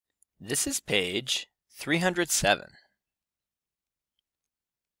This is page 307.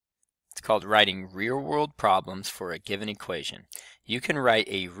 It's called writing real-world problems for a given equation. You can write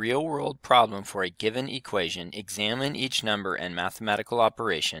a real-world problem for a given equation, examine each number and mathematical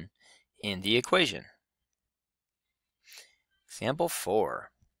operation in the equation. Example 4.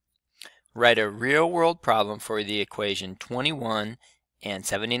 Write a real-world problem for the equation 21 and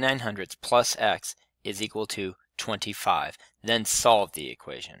 79/100 plus x is equal to 25. Then solve the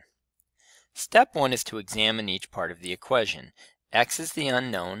equation. Step 1 is to examine each part of the equation. X is the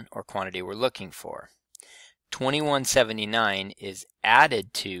unknown, or quantity we're looking for. 2179 is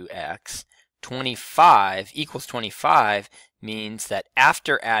added to x. 25 equals 25 means that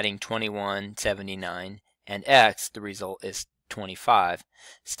after adding 2179 and x, the result is 25.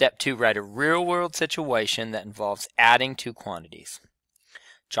 Step 2, write a real-world situation that involves adding two quantities.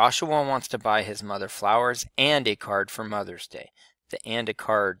 Joshua wants to buy his mother flowers and a card for Mother's Day. The and a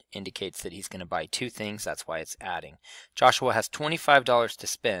card indicates that he's going to buy two things, that's why it's adding. Joshua has $25 to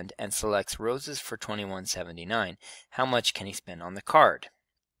spend and selects roses for $21.79. How much can he spend on the card?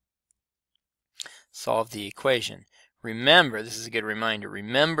 Solve the equation. Remember, this is a good reminder,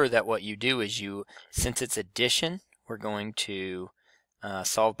 remember that what you do is since it's addition, we're going to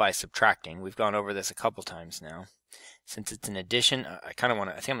solve by subtracting. We've gone over this a couple times now. Since it's an addition, I think I'm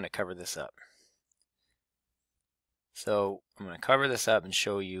going to cover this up. So I'm going to cover this up and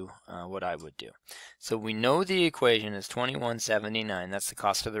show you what I would do. So we know the equation is 2179, that's the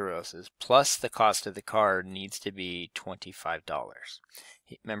cost of the roses, plus the cost of the card needs to be $25.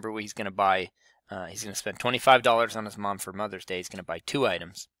 Remember, he's going to spend $25 on his mom for Mother's Day. He's going to buy two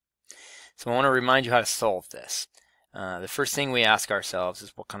items. So I want to remind you how to solve this. The first thing we ask ourselves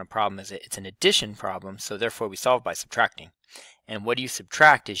is, what kind of problem is it? It's an addition problem, so therefore we solve by subtracting. And what do you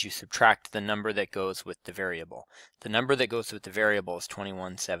subtract is you subtract the number that goes with the variable. The number that goes with the variable is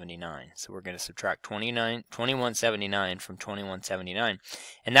 2179. So we're going to subtract 2179 from 2179.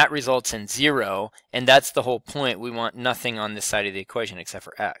 And that results in 0, and that's the whole point. We want nothing on this side of the equation except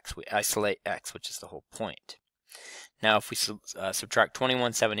for x. We isolate x, which is the whole point. Now if we subtract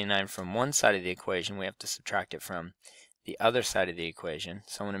 2179 from one side of the equation, we have to subtract it from the other side of the equation.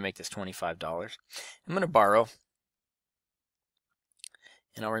 So I'm going to make this $25. I'm going to borrow.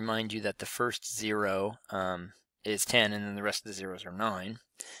 And I'll remind you that the first 0 is 10, and then the rest of the zeros are 9.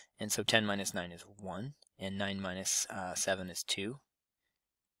 And so 10 minus 9 is 1, and 9 minus 7 is 2,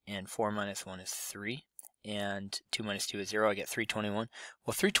 and 4 minus 1 is 3, and 2 minus 2 is 0. I get 321.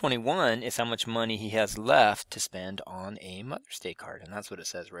 Well, 321 is how much money he has left to spend on a Mother's Day card, and that's what it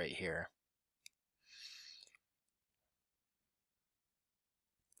says right here.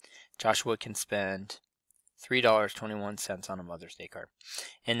 Joshua can spend $3.21 on a Mother's Day card.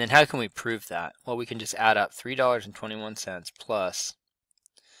 And then how can we prove that? Well, we can just add up $3.21 plus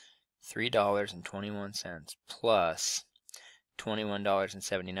 $3.21 plus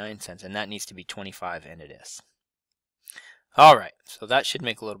 $21.79, and that needs to be 25, and it is. Alright, so that should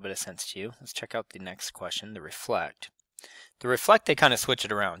make a little bit of sense to you. Let's check out the next question, the reflect. The reflect, they kind of switch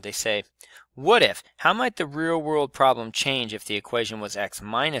it around. They say, what if, how might the real-world problem change if the equation was x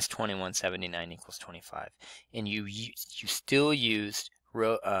minus 2179 equals 25, and you still used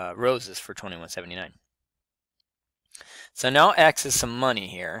roses for 2179? So now x is some money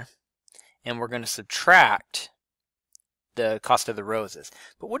here, and we're going to subtract the cost of the roses.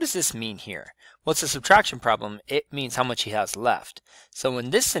 But what does this mean here? Well, it's a subtraction problem. It means how much he has left. So in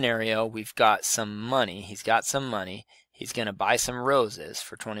this scenario, we've got some money. He's got some money. He's going to buy some roses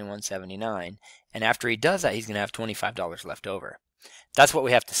for $21.79, and after he does that, he's going to have $25 left over. That's what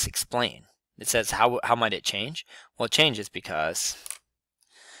we have to explain. It says, how might it change? Well, it changes because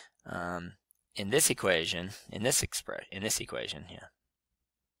in this equation,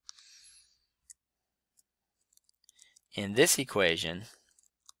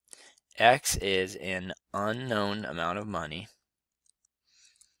 x is an unknown amount of money.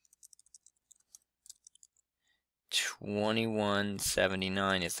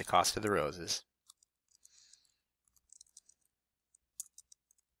 2179 is the cost of the roses.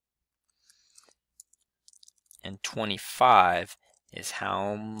 And 25 is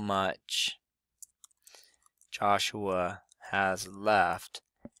how much Joshua has left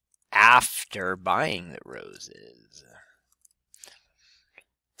after buying the roses.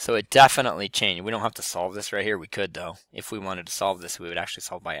 So it definitely changed. We don't have to solve this right here. We could, though. If we wanted to solve this, we would actually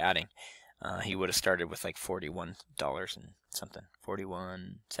solve by adding. He would have started with like $41 and something.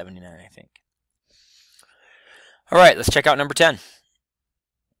 $41.79, I think. All right, let's check out number 10.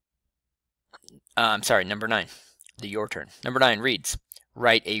 Sorry, number 9. Your turn. Number 9 reads,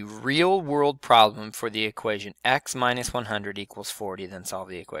 write a real-world problem for the equation x minus 100 equals 40, then solve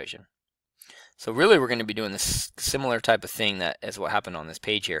the equation. So really we're going to be doing this similar type of thing that as what happened on this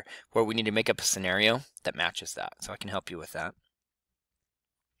page here, where we need to make up a scenario that matches that. So I can help you with that.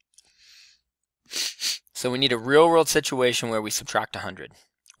 So we need a real-world situation where we subtract 100.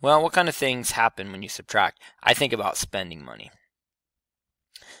 Well, what kind of things happen when you subtract? I think about spending money.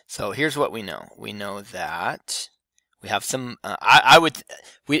 So here's what we know. We know that we have some,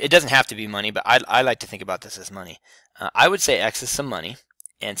 it doesn't have to be money, but I like to think about this as money. I would say X is some money.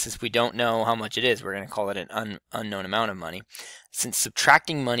 And since we don't know how much it is, we're going to call it an unknown amount of money. Since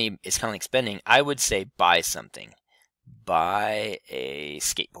subtracting money is kind of like spending, I would say buy something. Buy a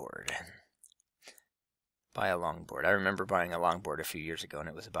skateboard. Buy a longboard. I remember buying a longboard a few years ago, and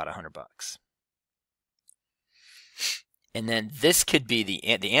it was about $100. And then this could be the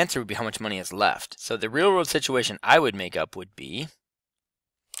answer would be how much money is left. So the real world situation I would make up would be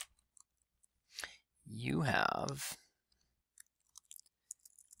you have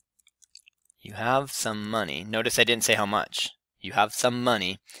some money. Notice I didn't say how much. You have some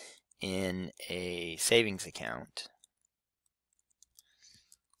money in a savings account.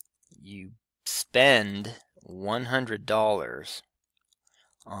 You spend $100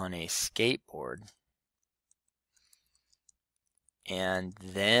 on a skateboard and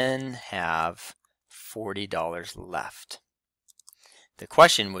then have $40 left. The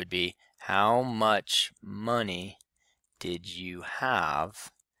question would be, how much money did you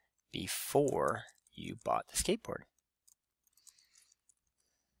have before you bought the skateboard?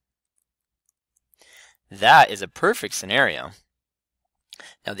 That is a perfect scenario.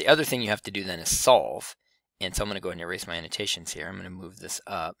 Now the other thing you have to do then is solve. And so I'm going to go ahead and erase my annotations here. I'm going to move this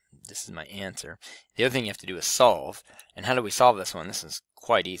up. This is my answer. The other thing you have to do is solve. And how do we solve this one? This is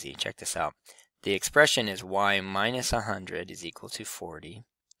quite easy. Check this out. The expression is y minus 100 is equal to 40.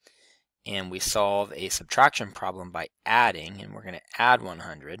 And we solve a subtraction problem by adding. And we're going to add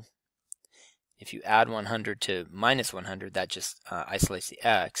 100. If you add 100 to minus 100, that just isolates the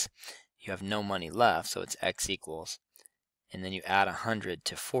x. You have no money left, so it's x equals. And then you add 100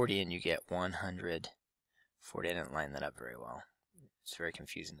 to 40 and you get 140. I didn't line that up very well. It's very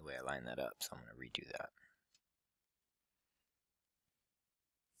confusing the way I line that up, so I'm going to redo that.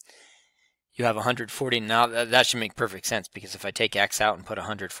 You have 140. Now that should make perfect sense, because if I take x out and put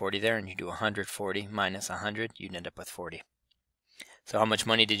 140 there and you do 140 minus 100, you'd end up with 40. So how much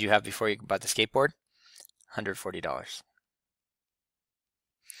money did you have before you bought the skateboard? $140.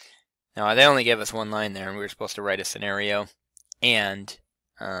 Now they only gave us one line there, and we were supposed to write a scenario and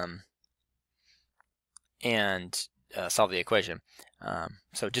solve the equation.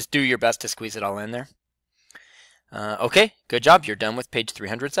 So just do your best to squeeze it all in there. Okay, good job. You're done with page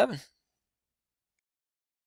 307.